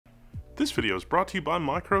This video is brought to you by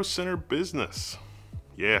Micro Center Business.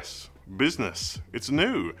 Yes, business. It's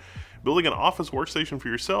new. Building an office workstation for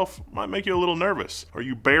yourself might make you a little nervous. Are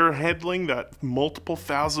you bare-handling that multiple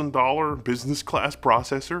 $1,000 business class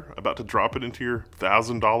processor, about to drop it into your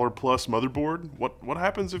 $1,000 plus motherboard? What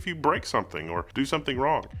happens if you break something or do something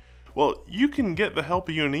wrong? Well, you can get the help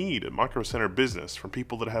you need at Micro Center Business from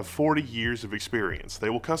people that have 40 years of experience. They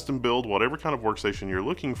will custom build whatever kind of workstation you're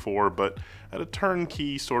looking for, but at a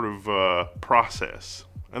turnkey sort of process.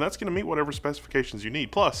 And that's going to meet whatever specifications you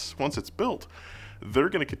need. Plus, once it's built, they're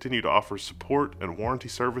going to continue to offer support and warranty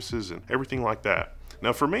services and everything like that.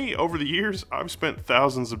 Now for me, over the years, I've spent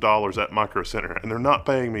thousands of dollars at Micro Center, and they're not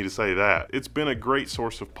paying me to say that. It's been a great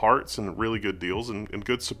source of parts and really good deals and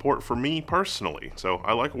good support for me personally, so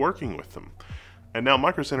I like working with them. And now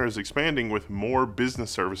Micro Center is expanding with more business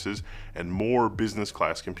services and more business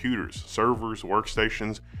class computers, servers,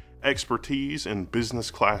 workstations, expertise in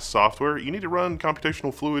business class software. You need to run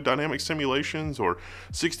computational fluid dynamic simulations or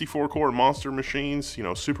 64-core monster machines, you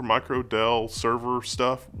know, Supermicro, Dell, server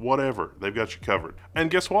stuff, whatever. They've got you covered.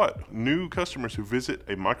 And guess what? New customers who visit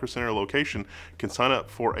a Micro Center location can sign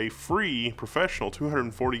up for a free professional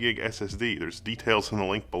 240 gig SSD. There's details in the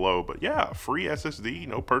link below, but yeah, free SSD,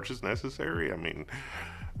 no purchase necessary. I mean,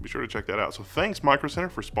 be sure to check that out. So thanks Micro Center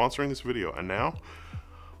for sponsoring this video. And now,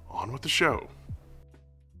 on with the show.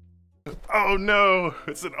 Oh no,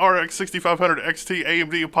 it's an RX 6500 XT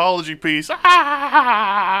AMD apology piece.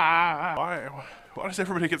 Ah! Why does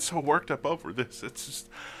everybody get so worked up over this? It's just,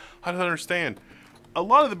 I don't understand. A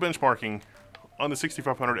lot of the benchmarking on the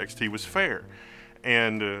 6500 XT was fair.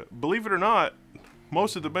 And believe it or not,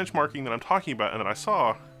 most of the benchmarking that I'm talking about and that I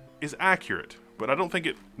saw is accurate. But I don't think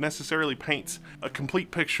it necessarily paints a complete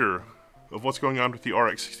picture of what's going on with the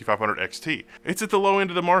RX 6500 XT. It's at the low end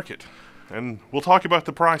of the market. And we'll talk about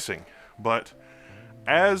the pricing, but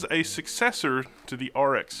as a successor to the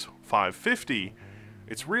RX 550,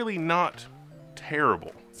 it's really not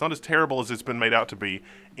terrible. It's not as terrible as it's been made out to be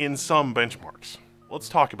in some benchmarks. Let's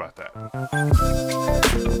talk about that.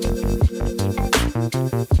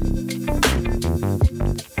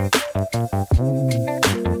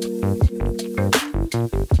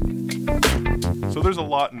 So there's a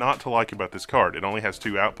lot not to like about this card. It only has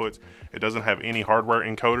 2 outputs. It doesn't have any hardware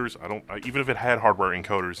encoders. Even if it had hardware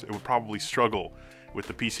encoders, it would probably struggle with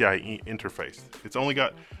the PCIe interface. It's only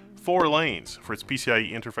got 4 lanes for its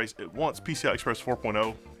PCIe interface. It wants PCI Express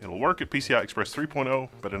 4.0. It'll work at PCI Express 3.0,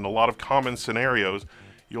 but in a lot of common scenarios,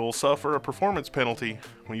 you'll suffer a performance penalty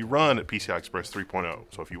when you run at PCI Express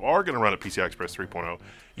 3.0. So if you are going to run at PCI Express 3.0,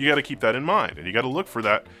 you got to keep that in mind, and you got to look for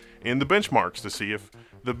that in the benchmarks to see if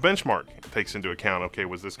the benchmark takes into account, okay,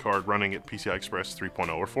 was this card running at PCI Express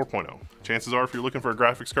 3.0 or 4.0? Chances are, if you're looking for a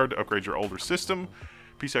graphics card to upgrade your older system,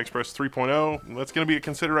 PCI Express 3.0, that's going to be a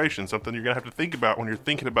consideration, something you're going to have to think about when you're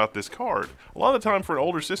thinking about this card. A lot of the time for an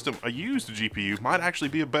older system, a used GPU might actually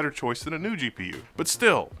be a better choice than a new GPU. But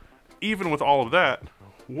still, even with all of that,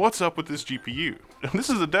 what's up with this GPU?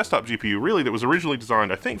 This is a desktop GPU, really, that was originally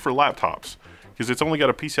designed, I think, for laptops, because it's only got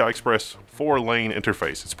a PCI Express 4-lane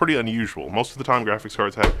interface. It's pretty unusual. Most of the time, graphics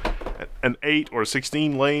cards have an 8 or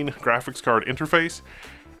 16-lane graphics card interface,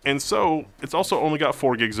 and so it's also only got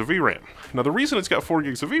 4 gigs of VRAM. Now, the reason it's got 4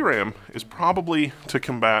 gigs of VRAM is probably to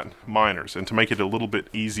combat miners and to make it a little bit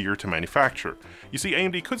easier to manufacture. You see,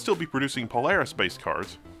 AMD could still be producing Polaris-based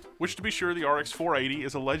cards, which, to be sure, the RX 480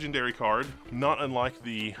 is a legendary card, not unlike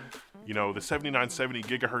the 7970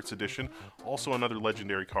 gigahertz edition, also another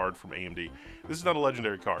legendary card from AMD. This is not a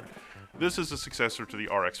legendary card. This is a successor to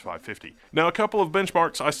the RX 550. Now, a couple of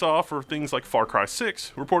benchmarks I saw for things like Far Cry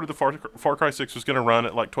 6 reported the Far Cry 6 was going to run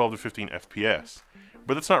at like 12 to 15 FPS.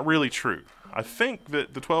 But that's not really true. I think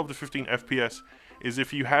that the 12 to 15 FPS is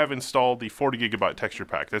if you have installed the 40 gigabyte texture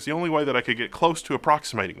pack. That's the only way that I could get close to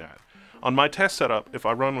approximating that. On my test setup, if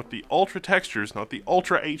I run with the Ultra textures, not the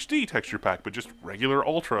Ultra HD texture pack, but just regular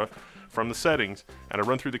Ultra from the settings, and I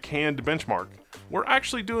run through the canned benchmark, we're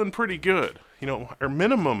actually doing pretty good. You know, our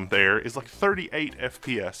minimum there is like 38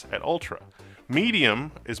 FPS at Ultra.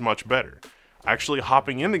 Medium is much better. Actually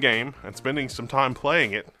hopping in the game and spending some time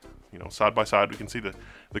playing it, you know, side by side, we can see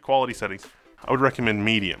the quality settings. I would recommend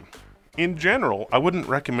medium. In general, I wouldn't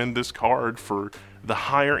recommend this card for the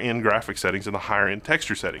higher end graphic settings and the higher end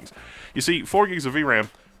texture settings. You see, 4 gigs of VRAM,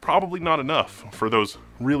 probably not enough for those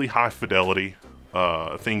really high fidelity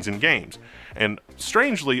things in games. And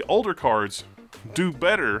strangely, older cards do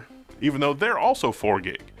better, even though they're also 4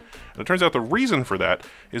 gig. And it turns out the reason for that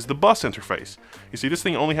is the bus interface. You see, this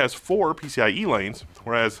thing only has 4 PCIe lanes,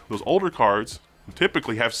 whereas those older cards,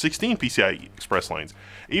 typically have 16 PCI Express lanes.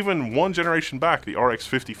 Even one generation back, the RX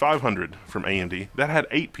 5500 from AMD, that had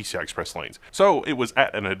 8 PCI Express lanes. So it was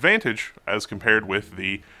at an advantage as compared with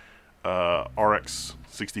the RX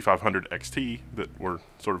 6500 XT that we're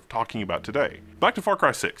sort of talking about today. Back to Far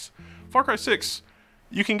Cry 6. Far Cry 6,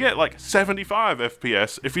 you can get like 75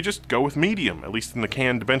 FPS if you just go with medium, at least in the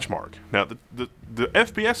canned benchmark. Now, the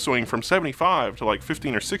FPS swing from 75 to like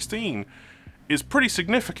 15 or 16 is pretty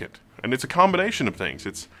significant, and it's a combination of things.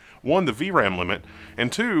 It's one, the VRAM limit,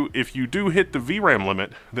 and two, if you do hit the VRAM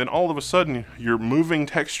limit, then all of a sudden you're moving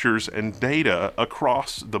textures and data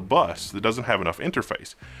across the bus that doesn't have enough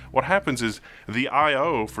interface. What happens is the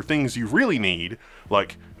I/O for things you really need,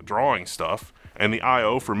 like drawing stuff, and the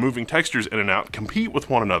I/O for moving textures in and out compete with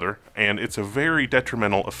one another, and it's a very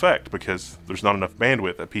detrimental effect because there's not enough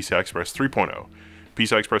bandwidth at PCI Express 3.0.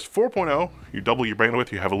 PCI Express 4.0, you double your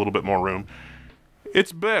bandwidth, you have a little bit more room.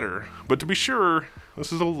 It's better, but to be sure,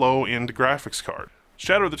 this is a low-end graphics card.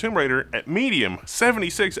 Shadow of the Tomb Raider at medium,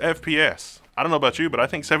 76 FPS. I don't know about you, but I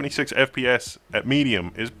think 76 FPS at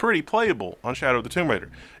medium is pretty playable on Shadow of the Tomb Raider.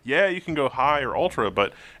 Yeah, you can go high or ultra,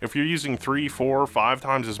 but if you're using 3, 4, 5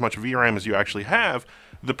 times as much VRAM as you actually have,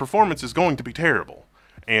 the performance is going to be terrible.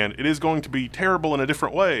 And it is going to be terrible in a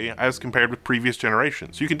different way as compared with previous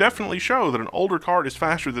generations. You can definitely show that an older card is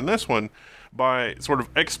faster than this one by sort of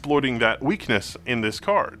exploiting that weakness in this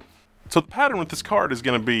card. So the pattern with this card is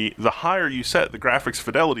going to be the higher you set the graphics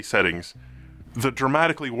fidelity settings, the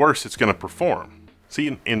dramatically worse it's going to perform.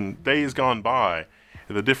 See, in days gone by,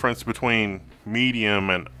 the difference between medium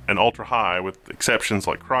and ultra high, with exceptions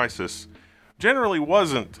like Crysis, generally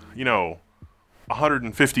wasn't, 150%,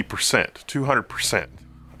 200%.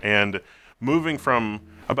 And moving from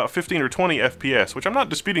about 15 or 20 FPS, which I'm not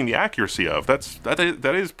disputing the accuracy of,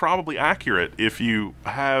 that is probably accurate if you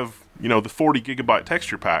have, the 40 gigabyte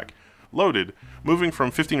texture pack loaded, moving from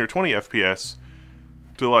 15 or 20 FPS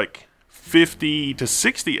to like 50 to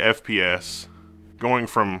 60 FPS, going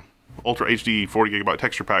from Ultra HD 40 gigabyte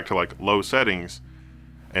texture pack to like low settings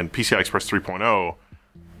and PCI Express 3.0,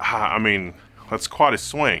 I mean, that's quite a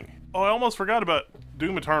swing. Oh, I almost forgot about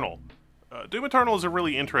Doom Eternal. Doom Eternal is a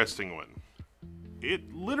really interesting one.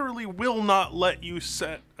 It literally will not let you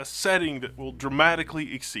set a setting that will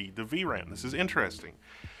dramatically exceed the VRAM. This is interesting.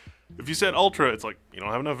 If you set Ultra, it's like, you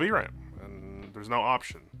don't have enough VRAM, and there's no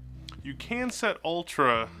option. You can set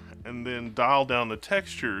Ultra and then dial down the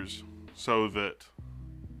textures so that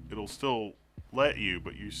it'll still let you,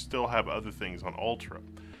 but you still have other things on Ultra.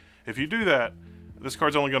 If you do that, this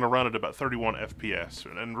card's only going to run at about 31 FPS.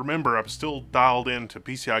 And remember, I'm still dialed into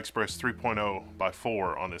PCI Express 3.0 by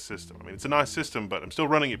 4 on this system. I mean, it's a nice system, but I'm still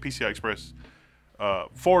running at PCI Express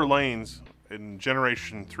 4 lanes in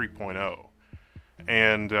generation 3.0.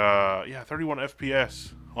 And yeah, 31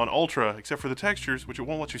 FPS on Ultra, except for the textures, which it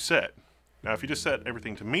won't let you set. Now, if you just set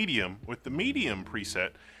everything to medium with the medium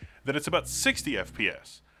preset, then it's about 60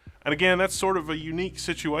 FPS. And again, that's sort of a unique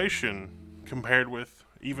situation compared with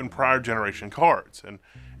even prior generation cards. And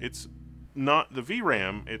it's not the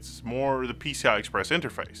VRAM, it's more the PCI Express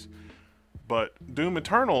interface. But Doom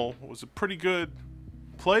Eternal was a pretty good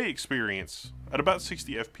play experience at about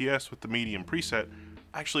 60 FPS with the medium preset,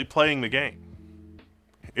 actually playing the game.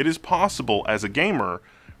 It is possible as a gamer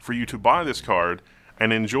for you to buy this card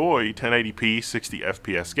and enjoy 1080p 60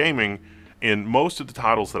 FPS gaming in most of the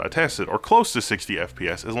titles that I tested, or close to 60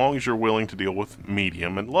 FPS, as long as you're willing to deal with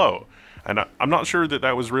medium and low. And I'm not sure that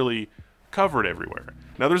that was really covered everywhere.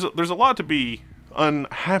 Now, there's a lot to be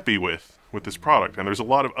unhappy with this product, and there's a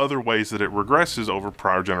lot of other ways that it regresses over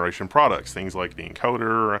prior generation products, things like the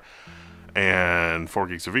encoder and 4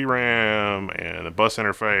 gigs of VRAM and the bus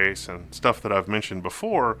interface and stuff that I've mentioned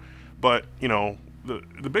before. But,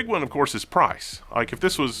 the big one, of course, is price. Like, if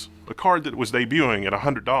this was a card that was debuting at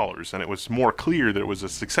 $100 and it was more clear that it was a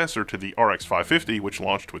successor to the RX 550, which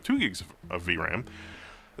launched with 2 gigs of VRAM,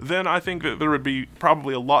 then I think that there would be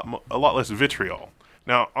probably a lot less vitriol.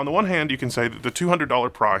 Now, on the one hand, you can say that the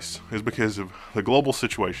 $200 price is because of the global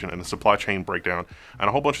situation and the supply chain breakdown and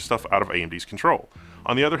a whole bunch of stuff out of AMD's control.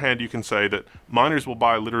 On the other hand, you can say that miners will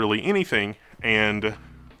buy literally anything, and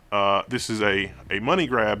this is a money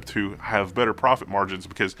grab to have better profit margins,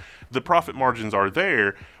 because the profit margins are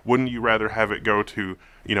there. Wouldn't you rather have it go to,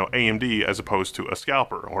 AMD as opposed to a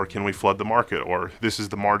scalper? Or can we flood the market? Or this is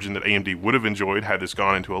the margin that AMD would have enjoyed had this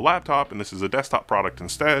gone into a laptop, and this is a desktop product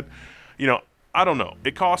instead. I don't know.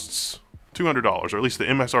 It costs $200, or at least the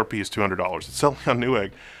MSRP is $200. It's selling on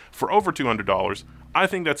Newegg for over $200. I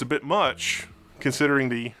think that's a bit much, considering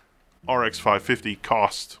the RX 550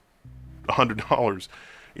 cost $100,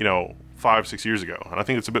 5-6 years ago. And I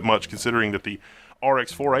think it's a bit much considering that the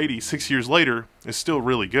RX 480 6 years later is still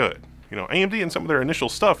really good. You know, AMD in some of their initial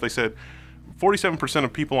stuff, they said 47%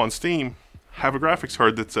 of people on Steam have a graphics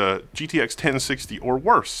card that's a GTX 1060 or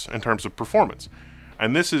worse in terms of performance.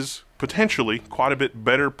 And this is potentially quite a bit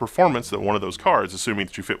better performance than one of those cards, assuming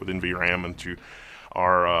that you fit within VRAM and that you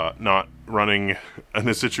are not running in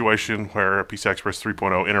a situation where a PCI Express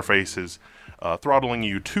 3.0 interface is throttling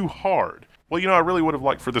you too hard. Well, you know, I really would have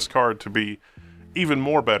liked for this card to be even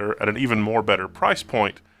more better at an even more better price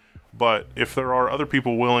point, but if there are other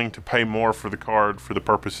people willing to pay more for the card for the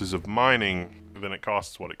purposes of mining, then it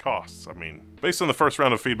costs what it costs. I mean, based on the first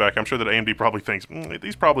round of feedback, I'm sure that AMD probably thinks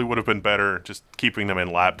these probably would have been better just keeping them in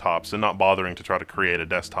laptops and not bothering to try to create a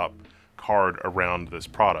desktop card around this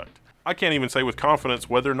product. I can't even say with confidence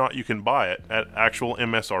whether or not you can buy it at actual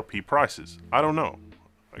MSRP prices. I don't know.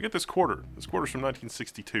 I get this quarter. This quarter's from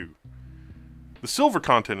 1962. The silver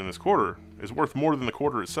content in this quarter is worth more than the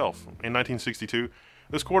quarter itself. In 1962,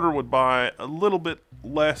 this quarter would buy a little bit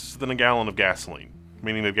less than a gallon of gasoline,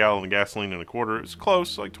 meaning a gallon of gasoline in a quarter is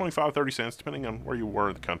close, like 25, 30 cents, depending on where you were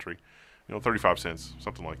in the country. You know, 35 cents,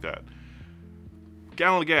 something like that.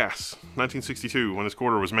 Gallon of gas, 1962, when this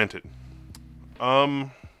quarter was minted.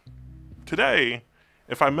 Today,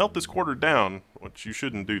 if I melt this quarter down, which you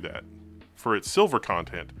shouldn't do that, for its silver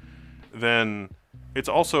content, then it's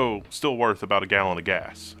also still worth about a gallon of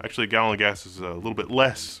gas. Actually, a gallon of gas is a little bit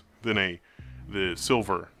less than the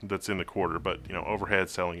silver that's in the quarter, but you know, overhead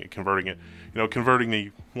selling it, converting it, you know, converting the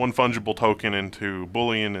one fungible token into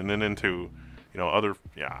bullion and then into, you know, other,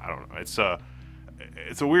 yeah, I don't know.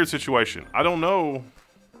 It's a weird situation. I don't know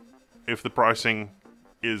if the pricing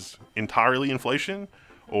is entirely inflation,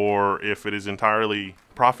 or if it is entirely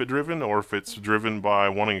profit driven, or if it's driven by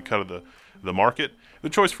wanting a cut of the market. The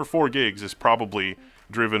choice for 4 gigs is probably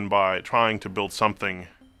driven by trying to build something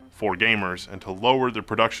for gamers and to lower the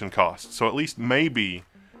production costs. So at least maybe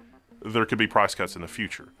there could be price cuts in the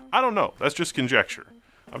future. I don't know. That's just conjecture.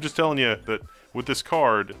 I'm just telling you that with this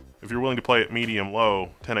card, if you're willing to play at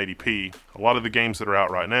medium-low 1080p, a lot of the games that are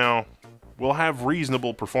out right now will have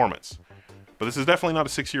reasonable performance. But this is definitely not a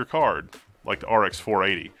 6-year card like the RX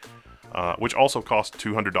 480, which also cost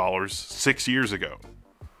 $200 6 years ago.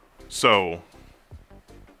 So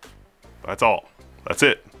that's all. That's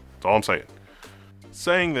it. That's all I'm saying.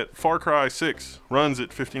 Saying that Far Cry 6 runs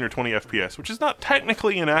at 15 or 20 FPS, which is not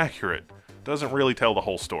technically inaccurate, doesn't really tell the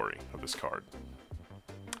whole story of this card.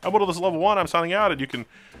 I'm This Level 1, I'm signing out, and you can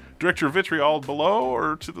direct your vitriol below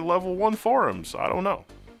or to the Level 1 forums. I don't know.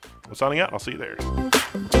 I'm signing out, and I'll see you there.